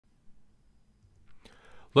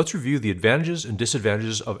Let's review the advantages and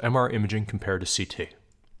disadvantages of MRI imaging compared to CT.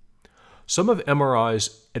 Some of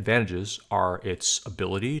MRI's advantages are its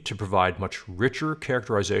ability to provide much richer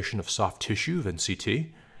characterization of soft tissue than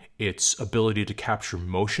CT, its ability to capture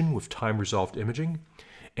motion with time-resolved imaging,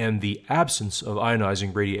 and the absence of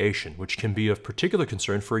ionizing radiation, which can be of particular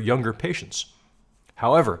concern for younger patients.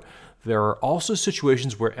 However, there are also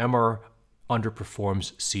situations where MR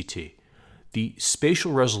underperforms CT. The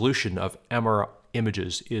spatial resolution of MR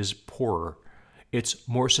images is poorer. It's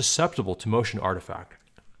more susceptible to motion artifact,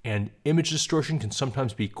 and image distortion can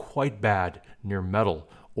sometimes be quite bad near metal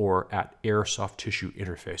or at air soft tissue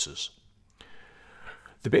interfaces.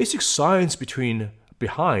 The basic science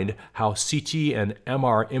behind how CT and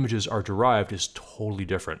MR images are derived is totally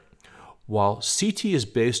different. While CT is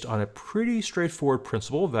based on a pretty straightforward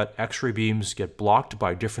principle that X-ray beams get blocked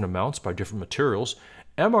by different amounts by different materials,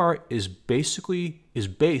 MR is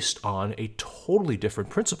based on a totally different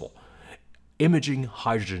principle, imaging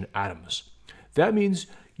hydrogen atoms. That means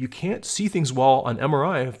you can't see things well on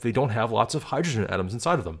MRI if they don't have lots of hydrogen atoms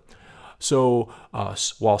inside of them. So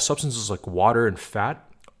while substances like water and fat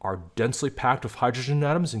are densely packed with hydrogen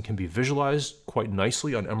atoms and can be visualized quite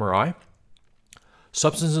nicely on MRI,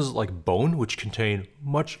 substances like bone, which contain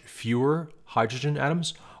much fewer hydrogen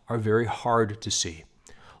atoms, are very hard to see.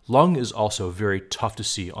 Lung is also very tough to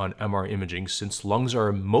see on MR imaging since lungs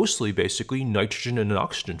are mostly basically nitrogen and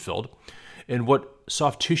oxygen filled, and what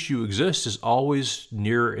soft tissue exists is always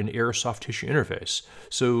near an air soft tissue interface.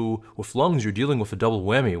 So with lungs, you're dealing with a double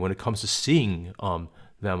whammy when it comes to seeing them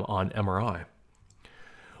on MRI.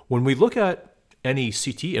 When we look at any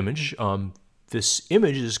CT image, this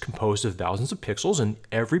image is composed of thousands of pixels, and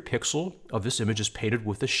every pixel of this image is painted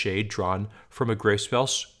with a shade drawn from a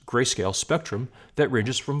grayscale spectrum that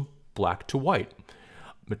ranges from black to white.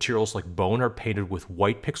 Materials like bone are painted with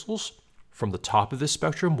white pixels from the top of this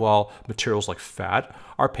spectrum, while materials like fat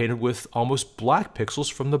are painted with almost black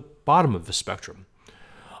pixels from the bottom of the spectrum.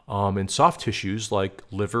 And soft tissues like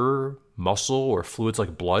liver, muscle, or fluids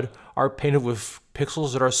like blood are painted with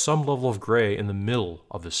pixels that are some level of gray in the middle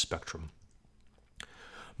of this spectrum.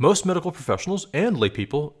 Most medical professionals and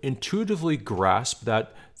laypeople intuitively grasp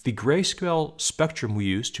that the grayscale spectrum we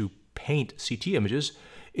use to paint CT images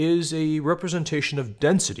is a representation of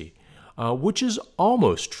density, which is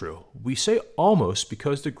almost true. We say almost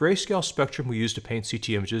because the grayscale spectrum we use to paint CT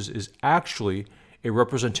images is actually a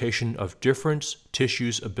representation of different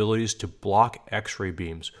tissues' abilities to block X-ray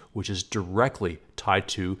beams, which is directly tied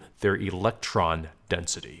to their electron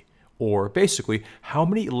density, or basically how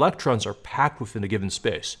many electrons are packed within a given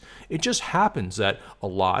space. It just happens that a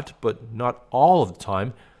lot, but not all of the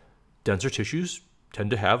time, denser tissues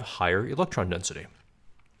tend to have higher electron density.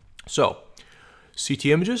 So, CT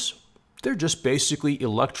images, they're just basically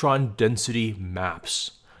electron density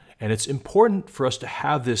maps. And it's important for us to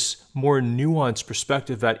have this more nuanced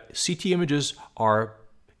perspective that CT images are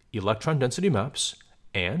electron density maps,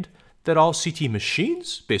 and that all CT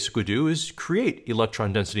machines basically do is create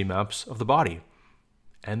electron density maps of the body.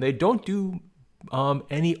 And they don't do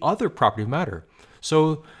any other property of matter.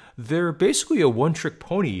 So they're basically a one-trick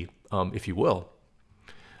pony, if you will.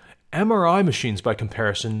 MRI machines, by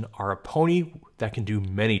comparison, are a pony that can do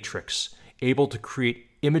many tricks, able to create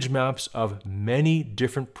image maps of many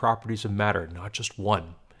different properties of matter, not just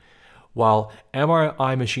one. While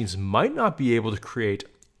MRI machines might not be able to create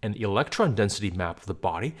an electron density map of the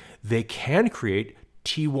body, they can create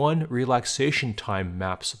T1 relaxation time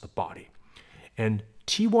maps of the body. And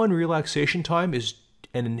T1 relaxation time is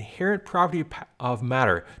an inherent property of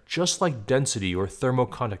matter, just like density or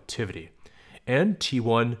thermoconductivity. And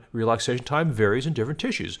T1 relaxation time varies in different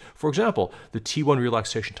tissues. For example, the T1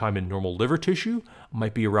 relaxation time in normal liver tissue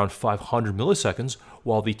might be around 500 milliseconds,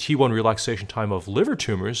 while the T1 relaxation time of liver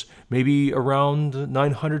tumors may be around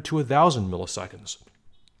 900 to 1,000 milliseconds.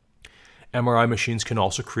 MRI machines can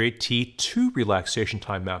also create T2 relaxation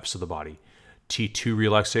time maps of the body. T2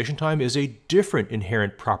 relaxation time is a different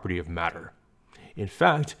inherent property of matter. In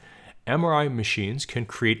fact, MRI machines can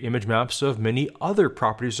create image maps of many other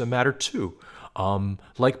properties of matter too,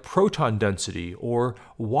 like proton density, or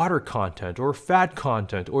water content, or fat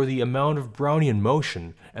content, or the amount of Brownian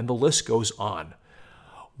motion, and the list goes on.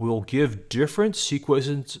 We'll give different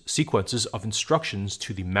sequences of instructions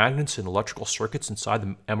to the magnets and electrical circuits inside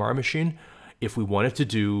the MRI machine if we wanted to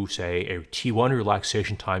do, say, a T1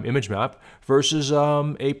 relaxation time image map versus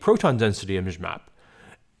a proton density image map.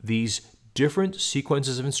 These different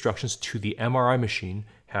sequences of instructions to the MRI machine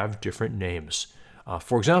have different names.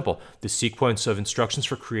 For example, the sequence of instructions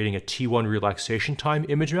for creating a T1 relaxation time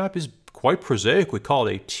image map is quite prosaic. We call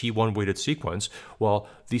it a T1 weighted sequence. Well,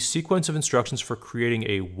 the sequence of instructions for creating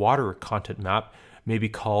a water content map may be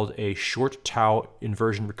called a short tau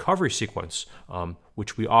inversion recovery sequence,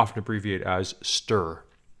 which we often abbreviate as STIR.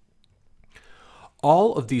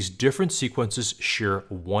 All of these different sequences share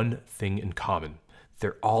one thing in common.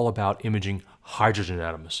 They're all about imaging hydrogen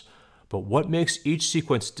atoms. But what makes each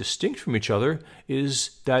sequence distinct from each other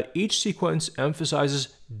is that each sequence emphasizes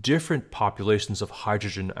different populations of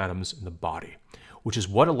hydrogen atoms in the body, which is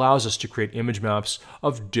what allows us to create image maps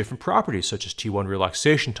of different properties such as T1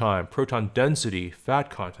 relaxation time, proton density, fat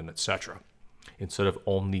content, etc., instead of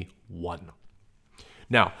only one.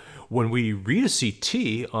 Now, when we read a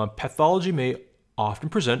CT, pathology may often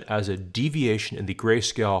present as a deviation in the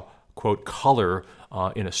grayscale, quote, color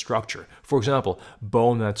in a structure. For example,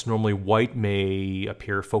 bone that's normally white may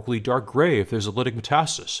appear focally dark gray if there's a lytic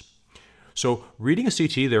metastasis. So reading a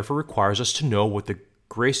CT therefore requires us to know what the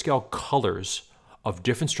grayscale colors of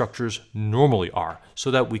different structures normally are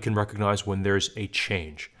so that we can recognize when there's a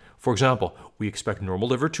change. For example, we expect normal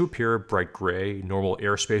liver to appear bright gray, normal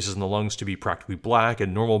air spaces in the lungs to be practically black,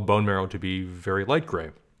 and normal bone marrow to be very light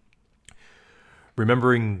gray.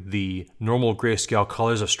 Remembering the normal grayscale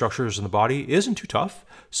colors of structures in the body isn't too tough,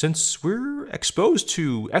 since we're exposed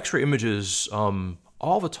to X-ray images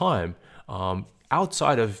all the time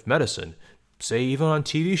outside of medicine, say even on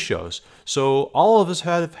TV shows. So all of us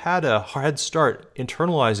have had a head start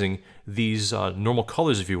internalizing these normal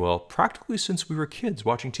colors, if you will, practically since we were kids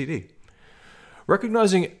watching TV.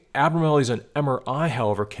 Recognizing abnormalities on MRI,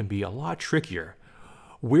 however, can be a lot trickier.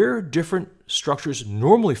 Where different structures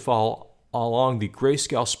normally fall along the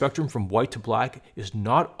grayscale spectrum from white to black is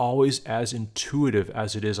not always as intuitive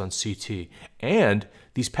as it is on CT, and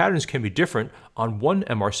these patterns can be different on one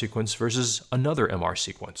MR sequence versus another MR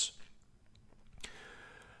sequence.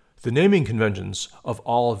 The naming conventions of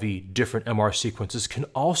all of the different MR sequences can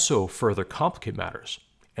also further complicate matters,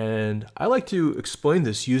 and I like to explain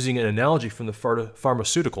this using an analogy from the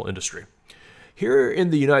pharmaceutical industry. Here in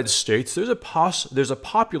the United States, there's a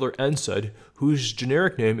popular NSAID whose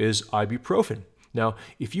generic name is ibuprofen. Now,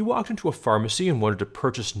 if you walked into a pharmacy and wanted to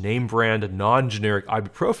purchase name brand non-generic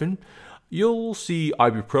ibuprofen, you'll see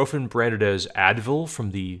ibuprofen branded as Advil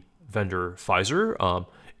from the vendor Pfizer.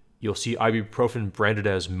 You'll see ibuprofen branded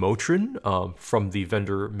as Motrin from the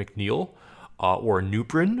vendor McNeil, or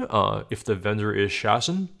Nuprin if the vendor is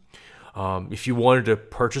Shasen. If you wanted to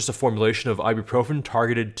purchase a formulation of ibuprofen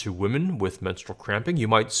targeted to women with menstrual cramping, you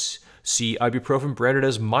might see ibuprofen branded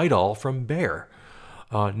as Midol from Bayer.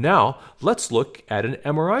 Now, let's look at an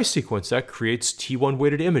MRI sequence that creates T1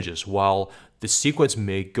 weighted images. While the sequence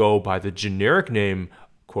may go by the generic name,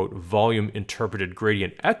 quote, volume interpreted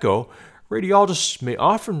gradient echo, radiologists may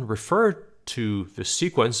often refer to the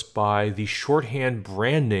sequence by the shorthand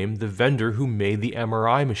brand name the vendor who made the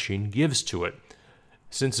MRI machine gives to it.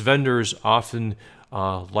 Since vendors often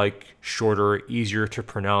like shorter, easier to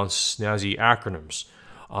pronounce snazzy acronyms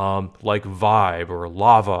like Vibe or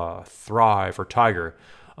Lava, Thrive, or Tiger,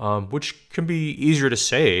 which can be easier to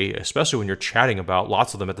say, especially when you're chatting about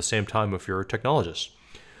lots of them at the same time if you're a technologist.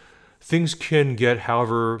 Things can get,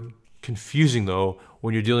 however, confusing though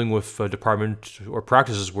when you're dealing with a department or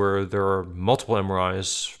practices where there are multiple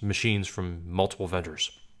MRIs machines from multiple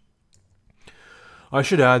vendors. I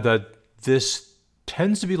should add that this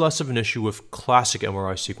tends to be less of an issue with classic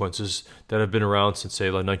MRI sequences that have been around since, say,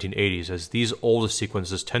 the 1980s, as these oldest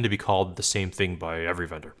sequences tend to be called the same thing by every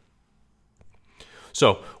vendor.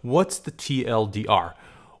 So, what's the TLDR?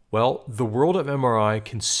 Well, the world of MRI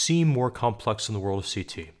can seem more complex than the world of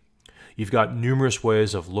CT. You've got numerous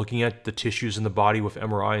ways of looking at the tissues in the body with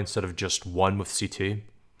MRI instead of just one with CT.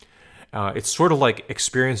 It's sort of like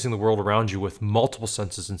experiencing the world around you with multiple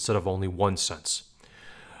senses instead of only one sense.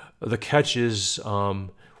 The catch is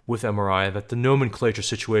with MRI that the nomenclature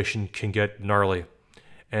situation can get gnarly,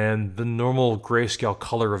 and the normal grayscale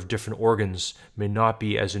color of different organs may not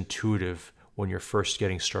be as intuitive when you're first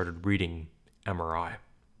getting started reading MRI.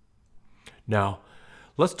 Now,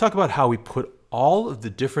 let's talk about how we put all of the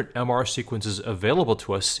different MR sequences available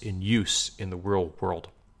to us in use in the real world.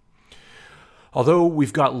 Although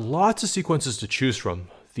we've got lots of sequences to choose from,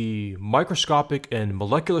 the microscopic and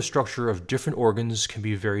molecular structure of different organs can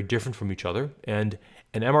be very different from each other, and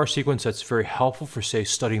an MR sequence that's very helpful for, say,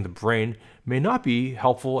 studying the brain may not be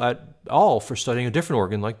helpful at all for studying a different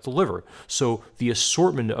organ like the liver. So the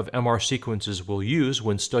assortment of MR sequences we'll use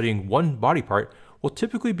when studying one body part will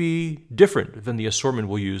typically be different than the assortment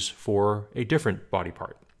we'll use for a different body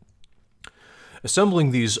part.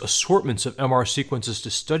 Assembling these assortments of MR sequences to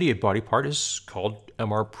study a body part is called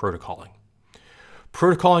MR protocoling.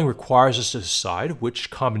 Protocoling requires us to decide which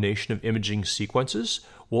combination of imaging sequences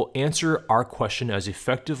will answer our question as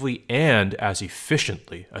effectively and as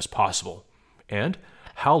efficiently as possible, and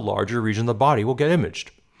how large a region of the body will get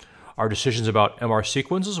imaged. Our decisions about MR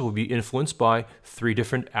sequences will be influenced by 3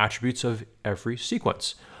 different attributes of every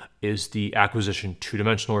sequence. Is the acquisition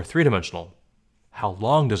 2-dimensional or 3-dimensional? How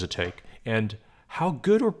long does it take? And how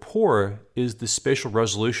good or poor is the spatial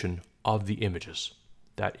resolution of the images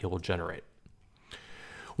that it will generate?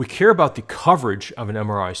 We care about the coverage of an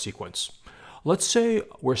MRI sequence. Let's say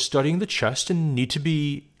we're studying the chest and need to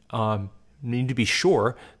be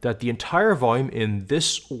sure that the entire volume in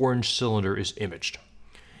this orange cylinder is imaged.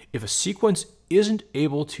 If a sequence isn't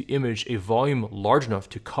able to image a volume large enough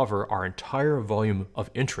to cover our entire volume of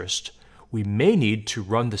interest, we may need to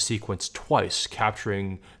run the sequence twice,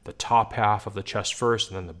 capturing the top half of the chest first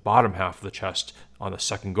and then the bottom half of the chest on the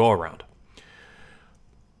second go-around.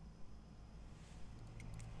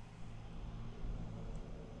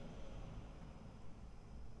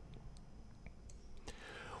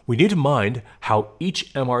 We need to mind how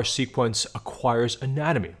each MR sequence acquires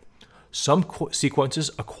anatomy. Some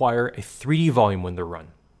sequences acquire a 3D volume when they're run.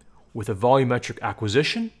 With a volumetric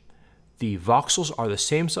acquisition, the voxels are the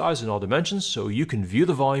same size in all dimensions, so you can view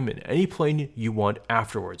the volume in any plane you want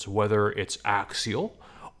afterwards, whether it's axial,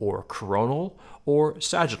 or coronal, or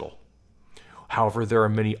sagittal. However, there are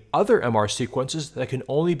many other MR sequences that can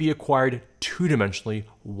only be acquired 2-dimensionally,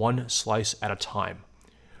 one slice at a time.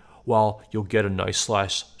 While you'll get a nice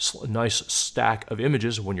stack of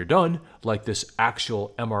images when you're done, like this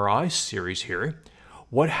axial MRI series here,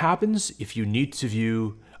 what happens if you need to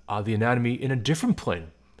view the anatomy in a different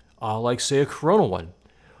plane, like say a coronal one?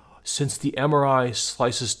 Since the MRI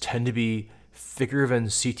slices tend to be thicker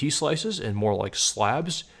than CT slices and more like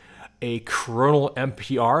slabs, a coronal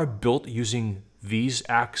MPR built using these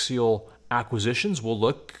axial acquisitions will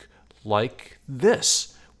look like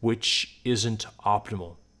this, which isn't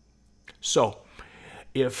optimal. So,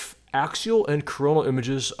 if axial and coronal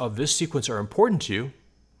images of this sequence are important to you,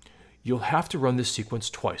 you'll have to run this sequence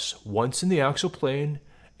twice, once in the axial plane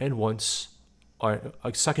and once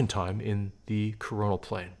a second time in the coronal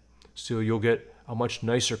plane. So you'll get a much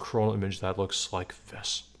nicer coronal image that looks like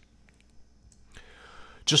this.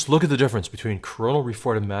 Just look at the difference between coronal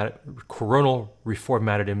reformatted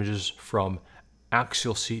images from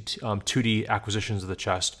axial 2D acquisitions of the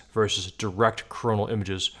chest versus direct coronal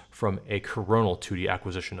images from a coronal 2D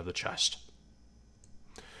acquisition of the chest.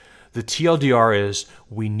 The TLDR is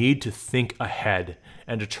we need to think ahead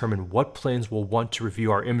and determine what planes we'll want to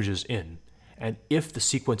review our images in. And if the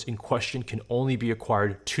sequence in question can only be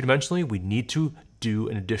acquired 2-dimensionally, we need to do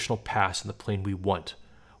an additional pass in the plane we want,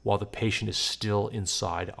 while the patient is still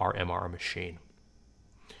inside our MR machine.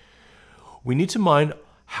 We need to mind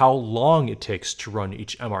how long it takes to run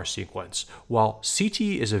each MR sequence. While CT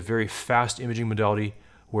is a very fast imaging modality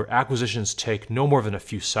where acquisitions take no more than a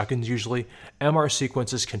few seconds usually, MR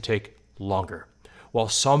sequences can take longer. While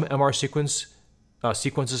some MR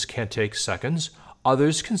sequences can take seconds,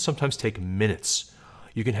 others can sometimes take minutes.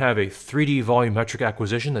 You can have a 3D volumetric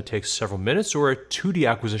acquisition that takes several minutes, or a 2D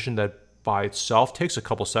acquisition that by itself takes a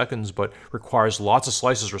couple seconds but requires lots of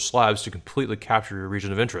slices or slabs to completely capture your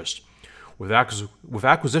region of interest. With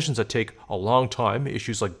acquisitions that take a long time,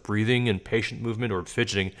 issues like breathing and patient movement or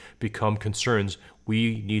fidgeting become concerns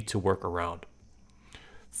we need to work around.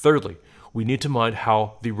 Thirdly, we need to mind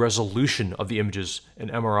how the resolution of the images an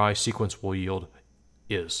MRI sequence will yield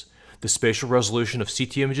is. The spatial resolution of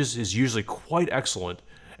CT images is usually quite excellent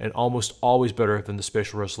and almost always better than the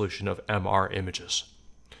spatial resolution of MR images.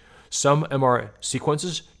 Some MR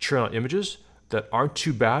sequences churn out images that aren't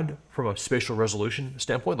too bad from a spatial resolution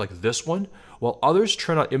standpoint, like this one, while others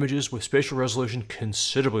churn out images with spatial resolution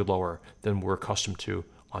considerably lower than we're accustomed to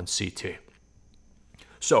on CT.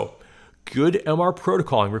 So, good MR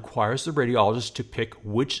protocoling requires the radiologist to pick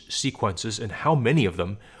which sequences and how many of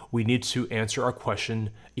them we need to answer our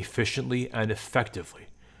question efficiently and effectively.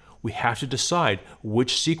 We have to decide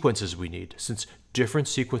which sequences we need, since different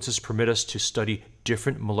sequences permit us to study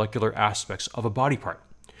different molecular aspects of a body part.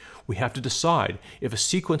 We have to decide if a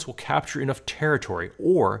sequence will capture enough territory,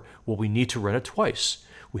 or will we need to run it twice.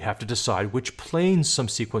 We have to decide which planes some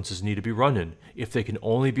sequences need to be run in, if they can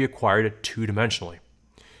only be acquired 2-dimensionally.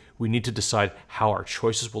 We need to decide how our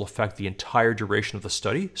choices will affect the entire duration of the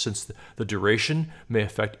study, since the duration may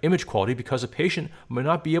affect image quality because a patient may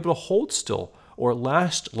not be able to hold still or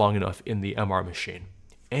last long enough in the MR machine.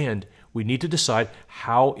 And we need to decide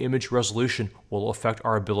how image resolution will affect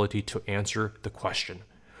our ability to answer the question.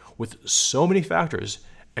 With so many factors,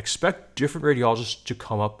 expect different radiologists to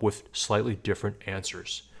come up with slightly different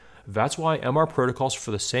answers. That's why MR protocols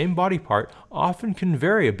for the same body part often can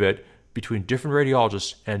vary a bit between different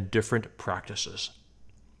radiologists and different practices.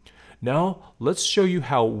 Now, let's show you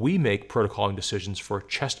how we make protocoling decisions for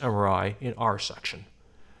chest MRI in our section.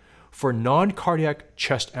 For non-cardiac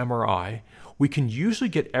chest MRI, we can usually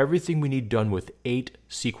get everything we need done with 8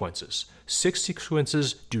 sequences. 6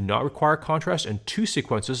 sequences do not require contrast, and 2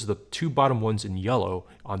 sequences, the 2 bottom ones in yellow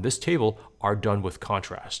on this table, are done with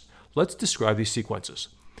contrast. Let's describe these sequences.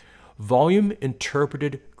 Volume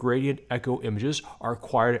interpreted gradient echo images are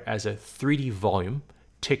acquired as a 3D volume,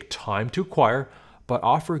 take time to acquire, but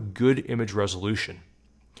offer good image resolution.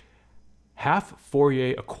 Half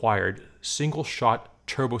Fourier acquired single-shot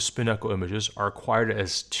turbo spin echo images are acquired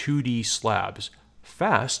as 2D slabs,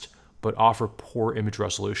 fast, but offer poor image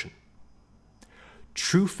resolution.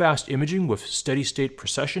 True fast imaging with steady-state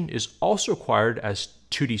precession is also acquired as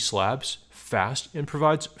 2D slabs, fast, and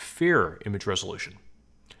provides fair image resolution.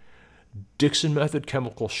 Dixon method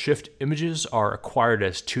chemical shift images are acquired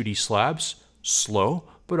as 2D slabs, slow,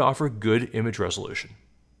 but offer good image resolution.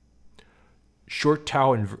 Short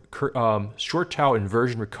tau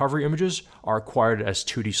inversion recovery images are acquired as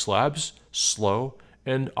 2D slabs, slow,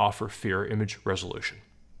 and offer fair image resolution.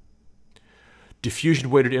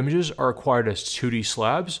 Diffusion-weighted images are acquired as 2D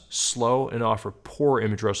slabs, slow, and offer poor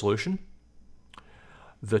image resolution.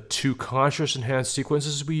 The 2 contrast-enhanced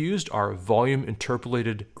sequences we used are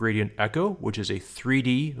volume-interpolated gradient echo, which is a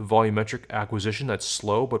 3D volumetric acquisition that's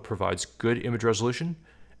slow but provides good image resolution,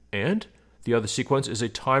 and the other sequence is a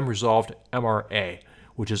time-resolved MRA,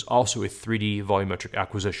 which is also a 3D volumetric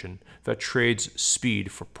acquisition that trades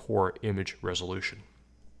speed for poor image resolution.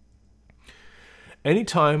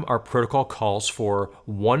 Anytime our protocol calls for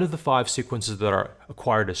one of the 5 sequences that are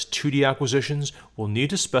acquired as 2D acquisitions, we'll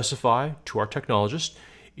need to specify to our technologist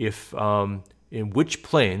if in which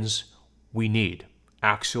planes we need,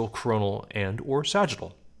 axial, coronal, and or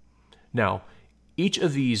sagittal. Now, each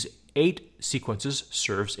of these 8 sequences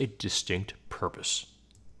serves a distinct purpose.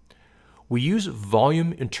 We use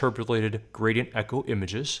volume-interpolated gradient echo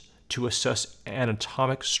images to assess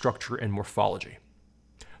anatomic structure and morphology.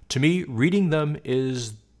 To me, reading them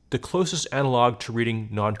is the closest analog to reading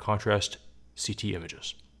non-contrast CT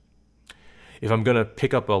images. If I'm going to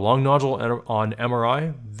pick up a long nodule on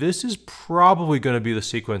MRI, this is probably going to be the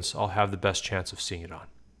sequence I'll have the best chance of seeing it on.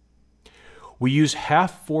 We use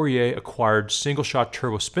half Fourier acquired single-shot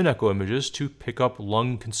turbo spin echo images to pick up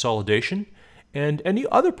lung consolidation and any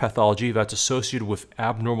other pathology that's associated with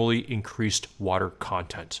abnormally increased water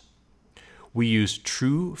content. We use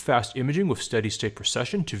true fast imaging with steady-state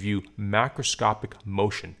precession to view macroscopic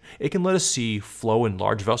motion. It can let us see flow in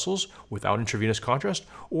large vessels without intravenous contrast,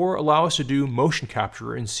 or allow us to do motion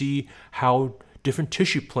capture and see how different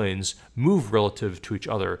tissue planes move relative to each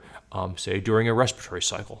other, say during a respiratory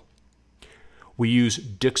cycle. We use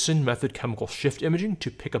Dixon method chemical shift imaging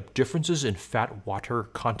to pick up differences in fat water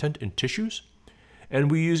content in tissues.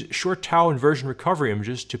 And we use short tau inversion recovery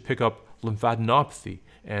images to pick up lymphadenopathy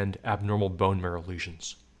and abnormal bone marrow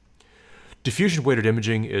lesions. Diffusion-weighted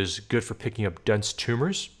imaging is good for picking up dense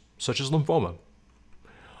tumors, such as lymphoma.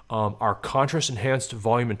 Our contrast-enhanced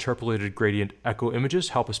volume-interpolated gradient echo images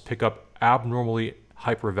help us pick up abnormally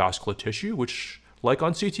hypervascular tissue, which, like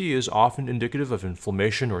on CT, is often indicative of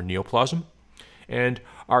inflammation or neoplasm. And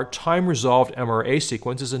our time-resolved MRA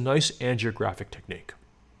sequence is a nice angiographic technique.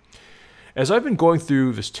 As I've been going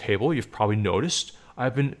through this table, you've probably noticed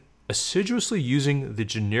I've been assiduously using the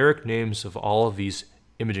generic names of all of these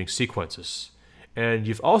imaging sequences. And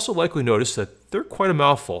you've also likely noticed that they're quite a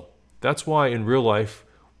mouthful. That's why in real life,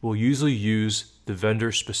 we'll usually use the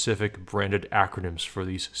vendor-specific branded acronyms for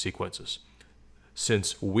these sequences.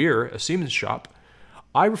 Since we're a Siemens shop,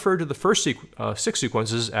 I refer to the first 6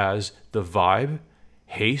 sequences as the Vibe,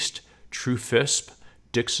 Haste, True FISP,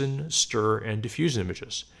 Dixon, Stir, and Diffusion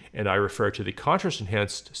images. And I refer to the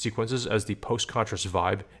contrast-enhanced sequences as the post-contrast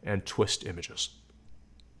Vibe and Twist images.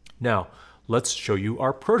 Now, let's show you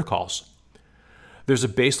our protocols. There's a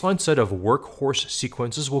baseline set of workhorse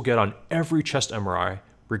sequences we'll get on every chest MRI,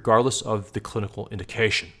 regardless of the clinical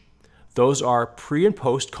indication. Those are pre- and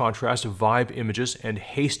post-contrast Vibe images and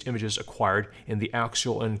Haste images acquired in the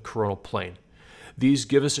axial and coronal plane. These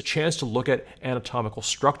give us a chance to look at anatomical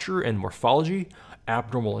structure and morphology,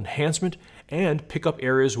 abnormal enhancement, and pick up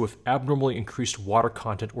areas with abnormally increased water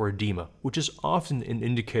content or edema, which is often an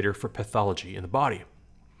indicator for pathology in the body.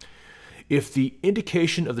 If the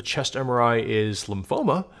indication of the chest MRI is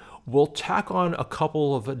lymphoma, we'll tack on a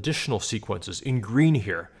couple of additional sequences in green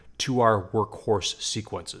here to our workhorse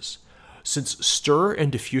sequences. Since Stir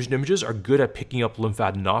and Diffusion images are good at picking up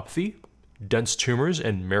lymphadenopathy, dense tumors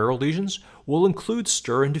and marrow lesions will include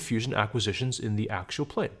stir and diffusion acquisitions in the axial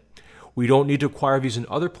plane. We don't need to acquire these in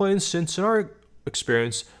other planes since, in our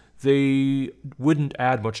experience, they wouldn't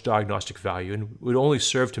add much diagnostic value and would only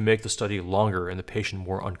serve to make the study longer and the patient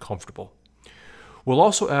more uncomfortable. We'll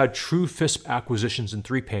also add true FISP acquisitions in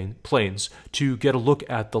 3 planes to get a look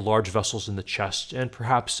at the large vessels in the chest and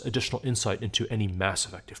perhaps additional insight into any mass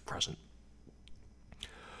effective present.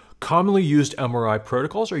 Commonly used MRI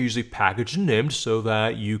protocols are usually packaged and named so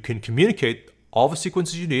that you can communicate all the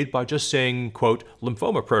sequences you need by just saying, quote,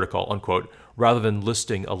 lymphoma protocol, unquote, rather than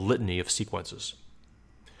listing a litany of sequences.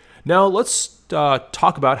 Now let's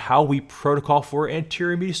talk about how we protocol for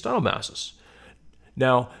anterior mediastinal masses.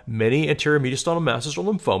 Now, many anterior mediastinal masses are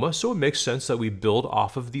lymphoma, so it makes sense that we build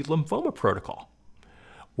off of the lymphoma protocol,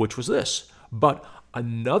 which was this. But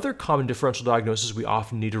another common differential diagnosis we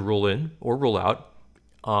often need to rule in or rule out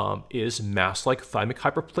is mass-like thymic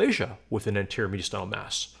hyperplasia with an anterior mediastinal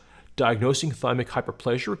mass. Diagnosing thymic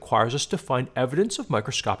hyperplasia requires us to find evidence of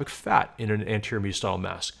microscopic fat in an anterior mediastinal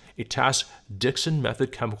mass, a task Dixon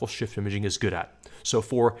method chemical shift imaging is good at. So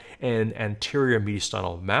for an anterior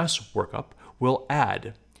mediastinal mass workup, we'll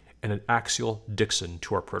add an axial Dixon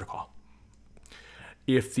to our protocol.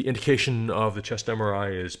 If the indication of the chest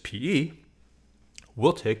MRI is PE,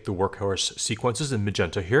 we'll take the workhorse sequences in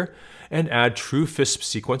magenta here and add true FISP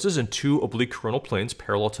sequences in 2 oblique coronal planes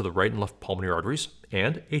parallel to the right and left pulmonary arteries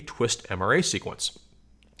and a twist MRA sequence.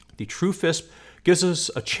 The true FISP gives us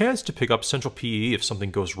a chance to pick up central PE if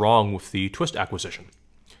something goes wrong with the twist acquisition.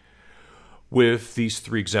 With these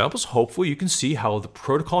 3 examples, hopefully you can see how the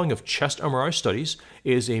protocoling of chest MRI studies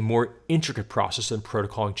is a more intricate process than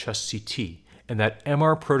protocoling chest CT, and that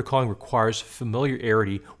MR protocoling requires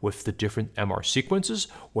familiarity with the different MR sequences,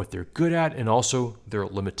 what they're good at, and also their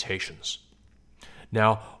limitations.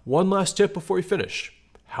 Now, one last tip before we finish.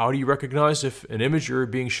 How do you recognize if an image you're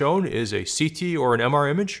being shown is a CT or an MR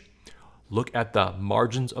image? Look at the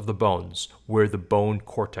margins of the bones, where the bone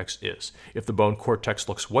cortex is. If the bone cortex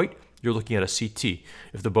looks white, you're looking at a CT.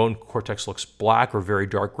 If the bone cortex looks black or very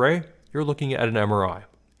dark gray, you're looking at an MRI.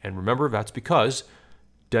 And remember, that's because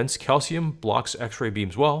dense calcium blocks X-ray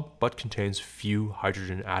beams well, but contains few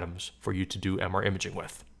hydrogen atoms for you to do MR imaging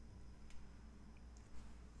with.